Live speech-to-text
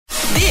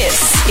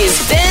This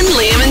is Ben,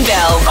 Liam and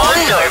Bell on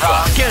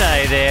Nova.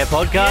 G'day there,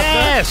 podcaster.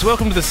 Yes,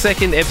 welcome to the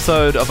second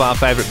episode of our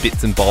favourite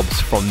bits and bobs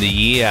from the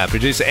year.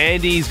 Producer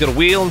Andy's got a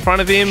wheel in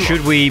front of him.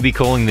 Should we be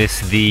calling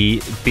this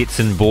the Bits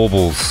and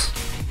Baubles?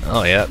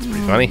 Oh yeah, that's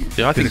pretty funny.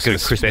 Yeah, I think it's got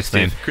a Christmas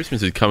theme.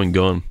 Christmas is come and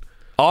gone.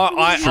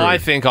 I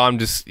think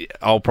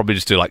I'll probably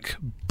just do like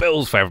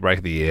Bill's favourite break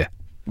of the year,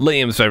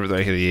 Liam's favourite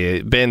break of the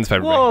year, Ben's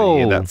favourite break of the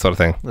year, that sort of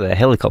thing. The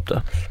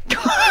helicopter.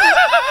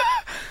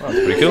 That's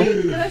pretty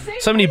cool.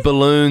 So many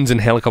balloons and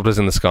helicopters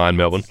in the sky in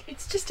Melbourne.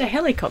 It's just a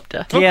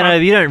helicopter. Yeah, no,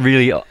 you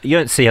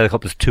don't see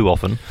helicopters too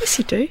often. Yes,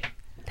 you do.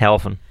 How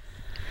often?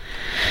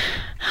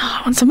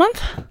 Once a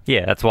month.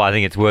 Yeah, that's why I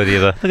think it's worthy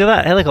of a... Look at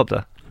that,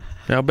 helicopter.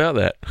 How about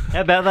that?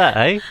 How about that,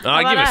 eh?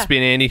 I give it a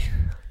spin, Andy.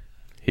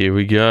 Here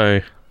we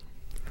go.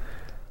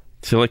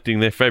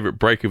 Selecting their favourite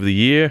break of the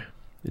year.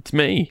 It's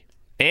me.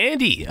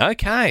 Andy,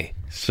 okay.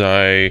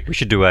 So We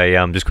should do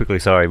a,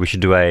 we should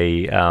do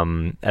a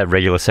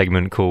regular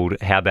segment called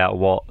How About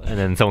What? And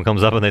then someone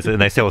comes up and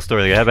they tell a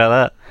story. They go, how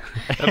about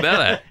that? how about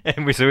that?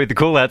 And we say, the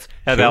cool lads,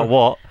 how about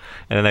what?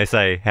 And then they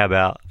say, how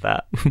about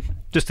that?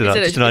 just an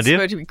idea. Is it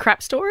supposed to be a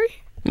crap story?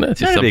 No,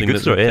 it's just That'd be a something good that-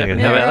 story,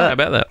 yeah. How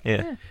about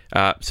that?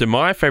 Yeah. So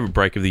my favourite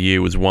break of the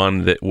year was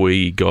one that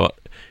we got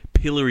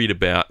pilloried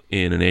about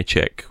in an air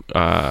check.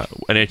 An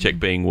air check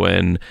being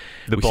when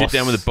we sit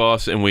down with the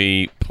boss and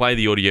we play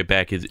the audio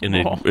back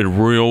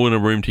we're all in a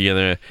room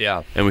together.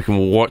 Yeah. And we can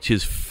watch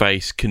his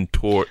face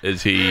contort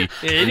as he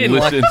didn't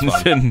like listens. this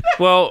one. And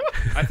Well,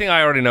 I think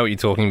I already know what you're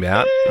talking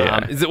about.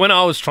 Yeah. Is it when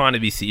I was trying to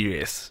be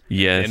serious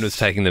yes, and was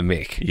taking the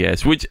mic?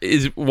 yes, which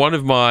is one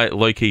of my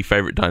low-key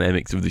favourite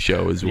dynamics of the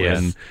show is when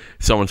Yes.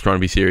 someone's trying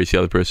to be serious, the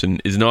other person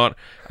is not.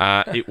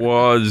 It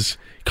was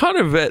kind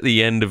of at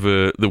the end of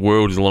the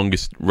world's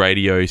longest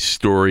radio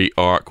story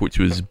arc, which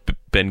was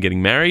Ben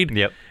getting married.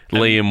 Yep.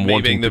 Liam me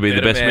wanting being to the be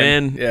the better best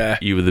man. man. Yeah.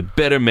 You were the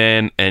better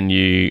man, and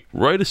you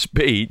wrote a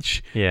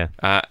speech. Yeah.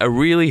 A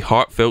really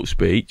heartfelt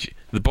speech.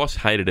 The boss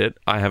hated it.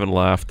 I haven't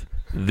laughed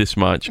this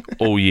much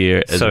all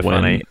year as So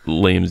when funny.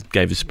 Liam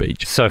gave a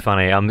speech. So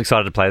funny. I'm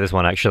excited to play this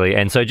one, actually.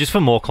 And so just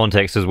for more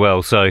context as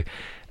well, so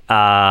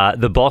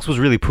the boss was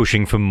really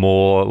pushing for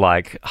more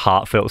like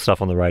heartfelt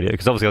stuff on the radio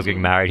because obviously I was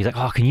getting married. He's like,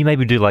 oh, can you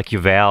maybe do like your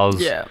vows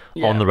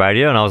on the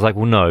radio? And I was like,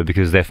 well, no,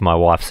 because they're for my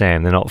wife,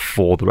 Sam. They're not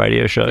for the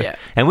radio show. Yeah.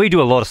 And we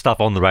do a lot of stuff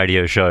on the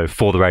radio show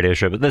for the radio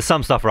show, but there's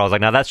some stuff where I was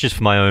like, no, that's just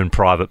for my own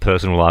private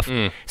personal life.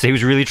 So he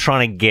was really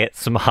trying to get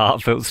some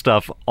heartfelt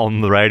stuff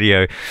on the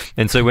radio.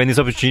 And so when this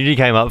opportunity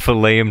came up for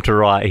Liam to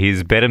write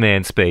his Better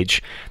Man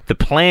speech, the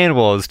plan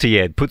was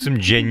to, put some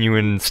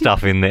genuine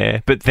stuff in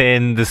there. But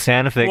then the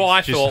sound effects Well,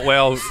 I just thought,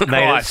 well,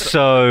 made it Christ.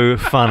 so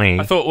funny.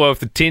 I thought, well, if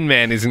the Tin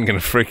Man isn't going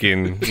to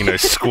freaking,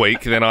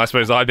 squeak, then I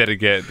suppose I better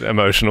get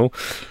emotional.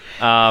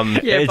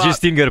 It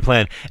just didn't go to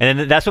plan. And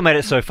then that's what made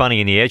it so funny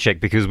in the air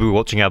check because we were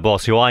watching our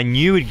boss, who I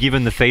knew had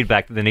given the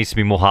feedback that there needs to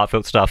be more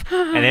heartfelt stuff.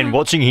 And then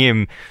watching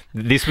him,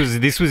 this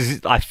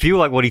was I feel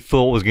like what he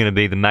thought was going to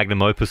be the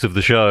magnum opus of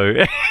the show.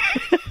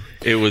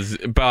 It was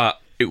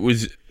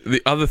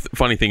the other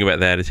funny thing about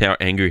that is how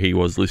angry he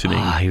was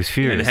listening. He was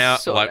furious. And how,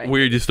 So we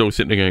were just all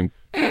sitting there going,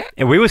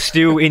 And we were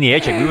still in the air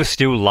check. We were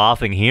still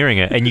laughing hearing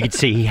it, and you could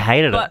see he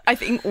hated But it. I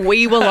think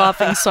we were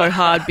laughing so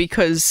hard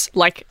because,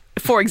 like,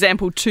 for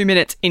example, 2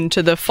 minutes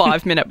into the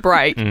 5-minute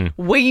break,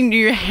 we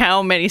knew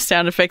how many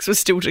sound effects were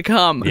still to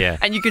come. Yeah.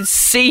 And you could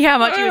see how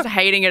much he was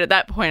hating it at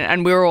that point.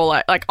 And we were all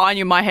like I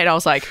knew in my head, I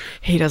was like,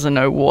 he doesn't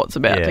know what's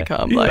about to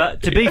come. Like,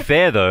 But to be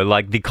fair, though,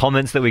 like the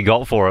comments that we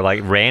got for it,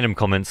 like random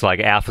comments, like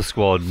Alpha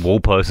Squad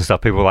wall posts and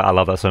stuff, people were like, I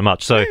love that so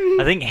much. So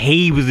I think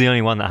he was the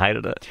only one that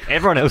hated it.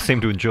 Everyone else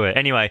seemed to enjoy it.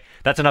 Anyway,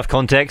 that's enough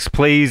context.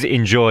 Please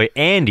enjoy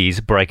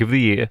Andy's break of the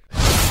year.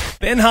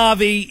 Ben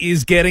Harvey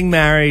is getting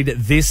married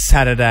this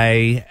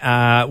Saturday.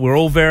 We're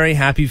all very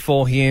happy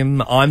for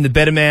him. I'm the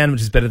better man, which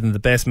is better than the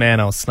best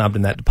man. I was snubbed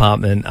in that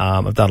department.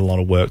 I've done a lot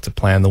of work to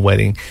plan the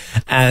wedding.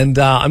 And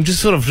I'm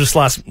just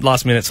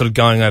last minute sort of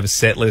going over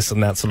set lists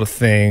and that sort of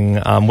thing.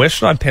 Where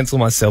should I pencil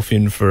myself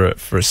in for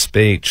a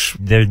speech?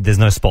 There's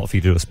no spot for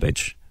you to do a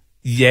speech.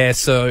 Yeah,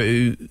 so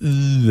who,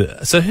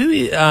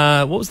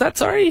 what was that,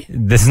 sorry?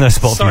 There's no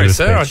spot Sorry, for you to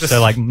sir, do a I speech. just-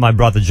 So, like, my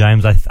brother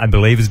James, I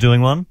believe, is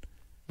doing one.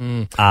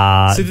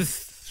 So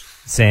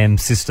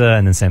Sam's sister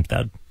and then Sam's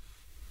dad.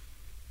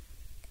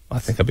 I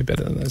think I'd be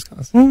better than those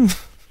guys.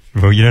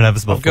 Well, you don't have a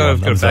spot I've for got, one.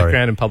 I've got I'm a sorry.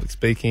 background in public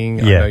speaking.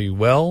 I Yeah. know you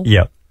well.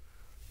 Yep.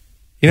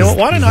 You know what?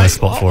 Why don't There's no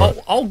spot for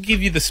it. I'll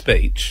give you the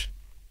speech,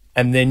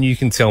 and then you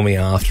can tell me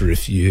after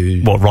if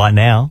you. What, right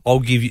now?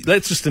 I'll give you.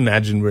 Let's just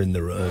imagine we're in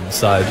the room.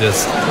 So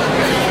just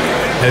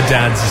her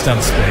dad's just done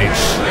a speech,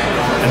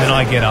 and then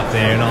I get up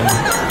there and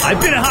I'm.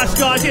 Bit of hush,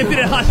 guys. Yeah, bit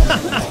of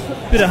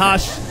hush. Bit of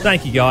hush.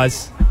 Thank you,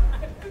 guys.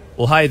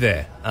 Well, hey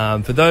there.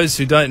 For those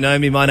who don't know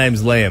me, my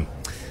name's Liam.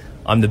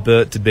 I'm the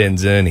Bert to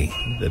Ben's Ernie,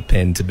 the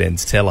pen to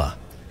Ben's teller.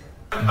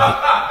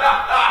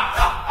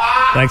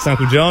 Thanks,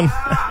 Uncle John.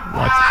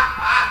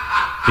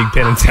 Big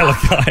pen and teller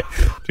guy.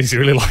 Jeez, you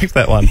really liked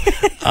that one.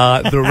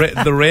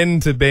 The Ren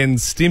to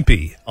Ben's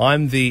Stimpy.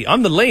 I'm the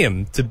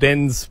Liam to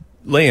Ben's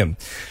Liam.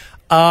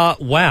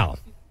 Wow.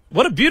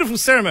 What a beautiful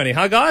ceremony,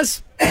 huh,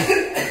 guys?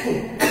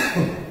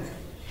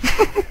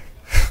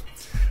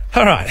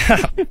 All right.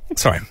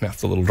 Sorry,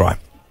 mouth's a little dry.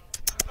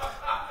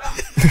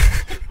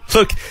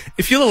 Look,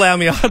 if you'll allow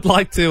me, I'd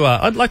like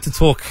to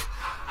talk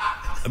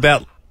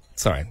about.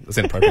 Sorry, that's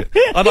inappropriate.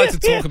 I'd like to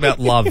talk about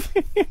love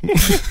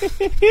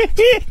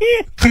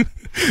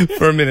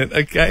for a minute.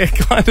 Okay,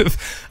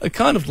 a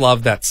kind of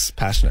love that's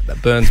passionate,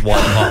 that burns white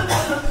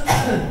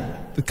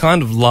hot. The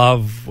kind of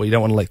love where you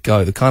don't want to let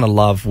go. The kind of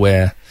love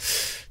where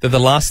they're the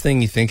last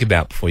thing you think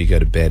about before you go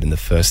to bed and the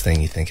first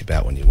thing you think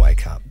about when you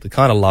wake up. The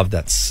kind of love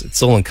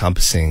it's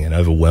all-encompassing and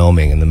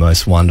overwhelming in the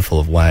most wonderful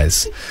of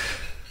ways.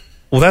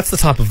 Well, that's the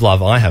type of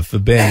love I have for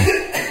Ben.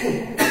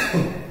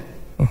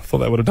 Oh, I thought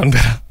that would have done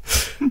better.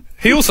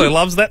 He also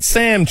loves that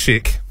Sam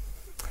chick.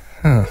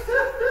 Huh.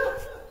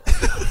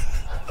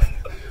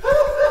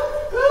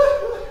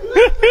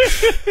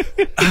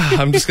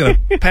 I'm just going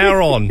to power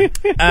on.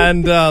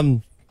 And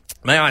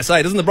may I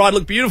say, doesn't the bride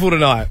look beautiful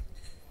tonight?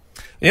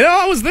 You know,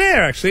 I was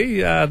there,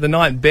 actually, the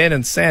night Ben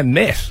and Sam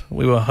met.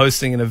 We were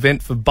hosting an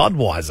event for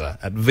Budweiser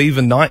at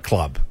Viva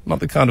Nightclub. Not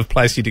the kind of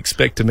place you'd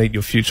expect to meet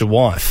your future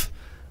wife.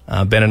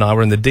 Ben and I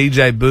were in the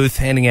DJ booth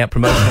handing out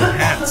promotional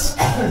hats.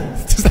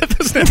 Does that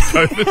sound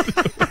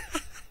COVID?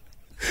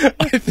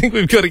 I think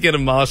we've got to get a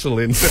marshal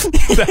in.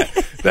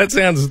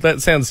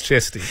 That sounds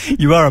chesty.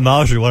 You are a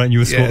marshal. Why don't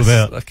you escort them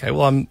out? Okay,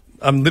 well,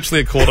 I'm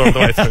literally a quarter of the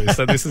way through,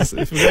 so this is...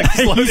 If we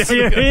slow Are you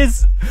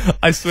serious?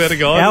 I swear to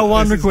God. Our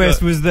one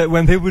request was that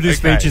when people do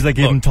speeches, they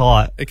give them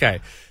tight. Okay.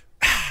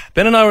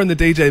 Ben and I were in the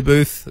DJ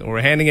booth, and we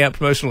were handing out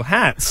promotional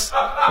hats,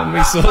 and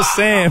we saw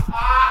Sam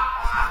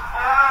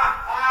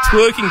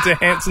twerking to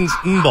Hanson's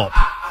Mbop.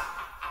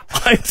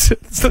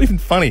 It's not even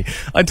funny.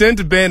 I turned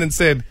to Ben and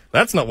said,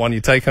 "That's not one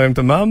you take home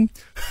to Mum."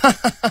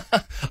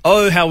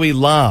 Oh, how we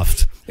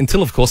laughed.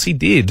 Until, of course, he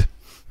did.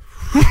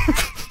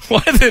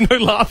 Why are there no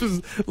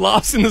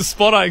laughs in the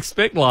spot I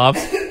expect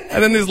laughs,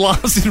 and then there's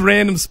laughs in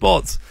random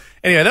spots?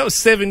 Anyway, that was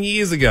 7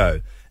 years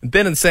ago. And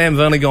Ben and Sam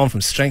have only gone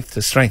from strength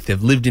to strength.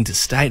 They've lived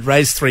interstate,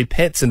 raised 3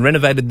 pets, and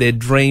renovated their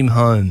dream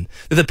home.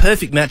 They're the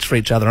perfect match for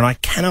each other, and I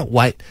cannot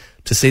wait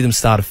to see them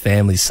start a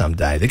family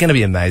someday. They're going to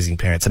be amazing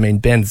parents. I mean,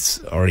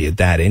 Ben's already a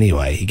dad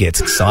anyway. He gets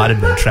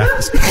excited when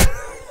traffic's...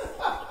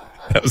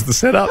 That was the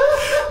setup.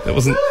 That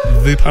wasn't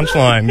the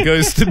punchline.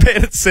 Goes to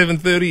bed at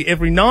 7:30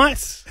 every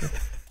night,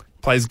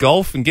 plays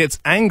golf, and gets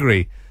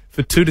angry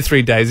for 2 to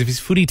 3 days if his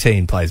footy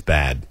team plays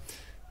bad.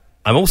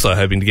 I'm also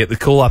hoping to get the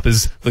call up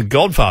as the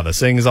Godfather,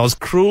 seeing as I was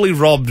cruelly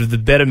robbed of the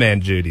better man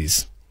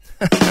duties.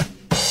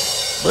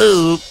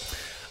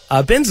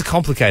 Ben's a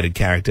complicated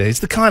character. He's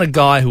the kind of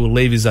guy who will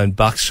leave his own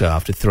buckshaft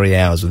after 3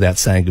 hours without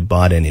saying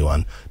goodbye to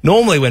anyone.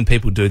 Normally when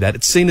people do that,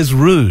 it's seen as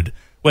rude.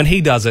 When he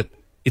does it,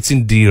 it's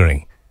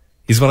endearing.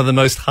 He's one of the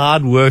most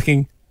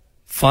hard-working,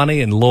 funny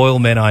and loyal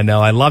men I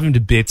know. I love him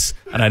to bits,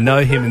 and I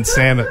know him and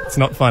Sam, it's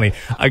not funny,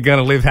 are going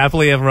to live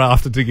happily ever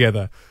after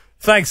together.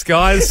 Thanks,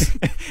 guys.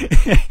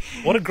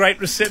 What a great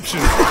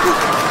reception.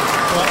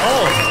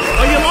 Oh,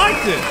 you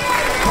liked it.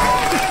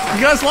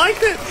 You guys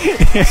liked it?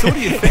 So what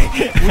do you think?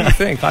 What do you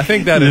think? I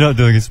think that... You're not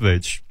doing a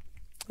speech.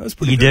 That was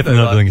pretty You're good,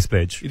 definitely though, not doing a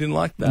speech. You didn't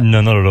like that? No,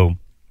 not at all.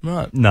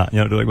 Right. No,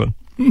 you're not doing one.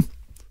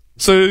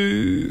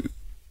 So...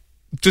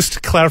 Just to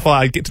clarify,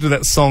 I get to do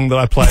that song that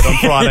I played on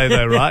Friday,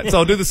 though, right? So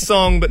I'll do the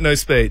song, but no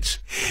speech.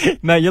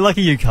 Mate, you're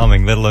lucky you're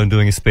coming, let alone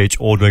doing a speech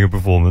or doing a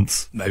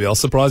performance. Maybe I'll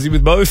surprise you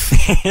with both.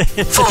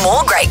 For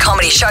more great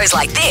comedy shows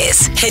like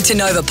this, head to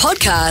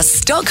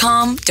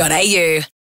novapodcasts.com.au.